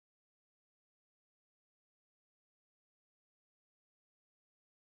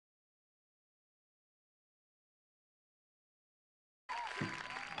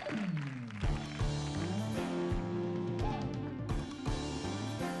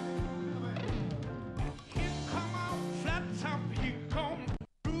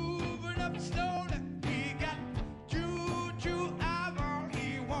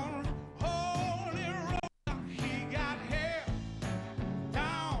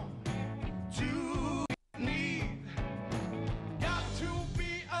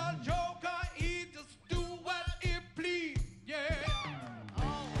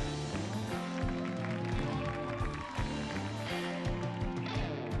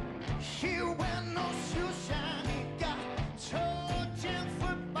He wear no shoes shine. He got Trojan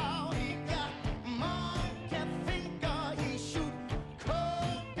football. He got monkey finger. He shoot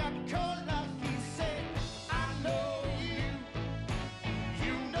Coca-Cola. He said, I know you,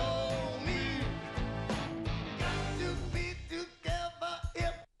 you know me. Got to be together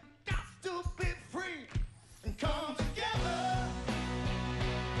if got to be free and come together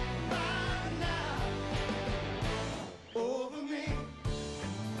right now over me.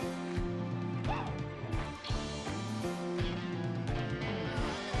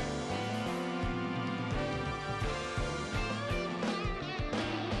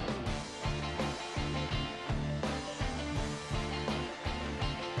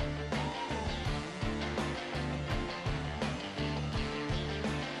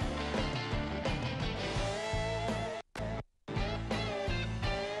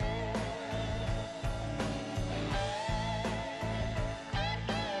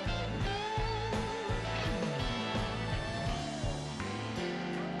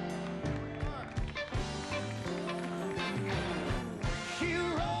 He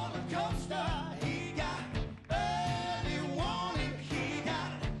roller coaster, he got early warning, he got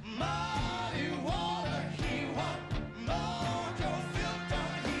muddy water, he want mojo filter.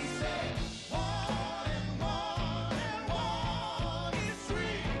 He said, 1 and 1 is 3.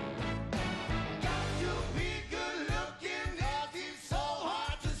 Got to be good looking, it's so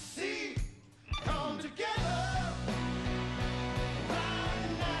hard to see. Come together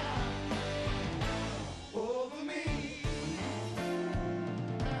right now over me.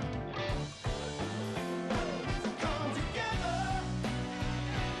 Come together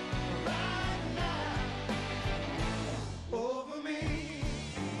right now over me.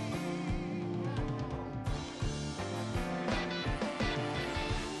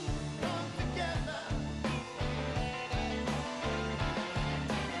 Come together.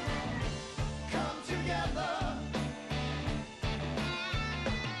 Come together.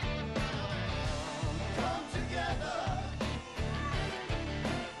 Come together.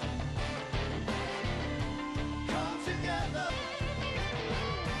 Come together.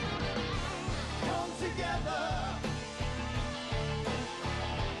 Come together.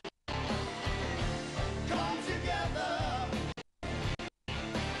 Come together.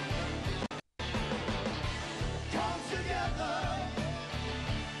 Come together.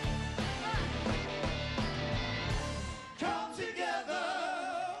 Come together.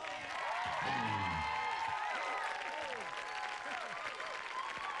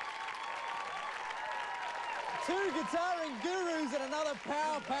 Two guitaring gurus and another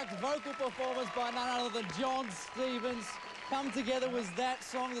power-packed vocal performance by none other than Jon Stevens. Come Together was that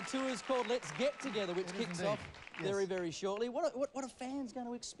song. The tour is called Let's Get Together, which kicks off very, very shortly. What are fans going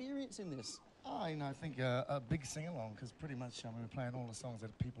to experience in this? Oh, you know, I think a big sing-along, because pretty much, I mean, we're playing all the songs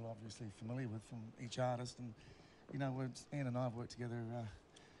that people are obviously familiar with from each artist, and, you know, Ian and I have worked together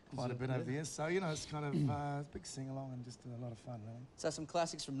quite a bit over the years, so, you know, it's kind of a big sing-along and just a lot of fun, really. So some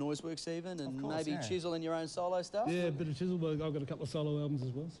classics from Noiseworks even, and Of course, maybe yeah. Chisel and your own solo stuff? Yeah, a bit of Chisel, but I've got a couple of solo albums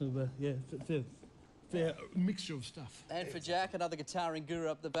as well, so yeah, fair mixture of stuff. And for Jack, another guitaring guru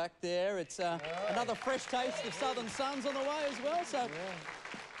up the back there. It's another fresh taste of Southern Suns on the way as well. So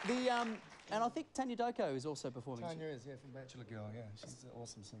and I think Tanya Doko is also performing. Tanya is, yeah, from Bachelor Girl, yeah. She's an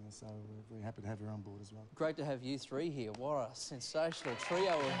awesome singer, so we're very happy to have her on board as well. Great to have you three here. What a sensational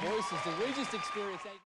trio of voices. Did we just experience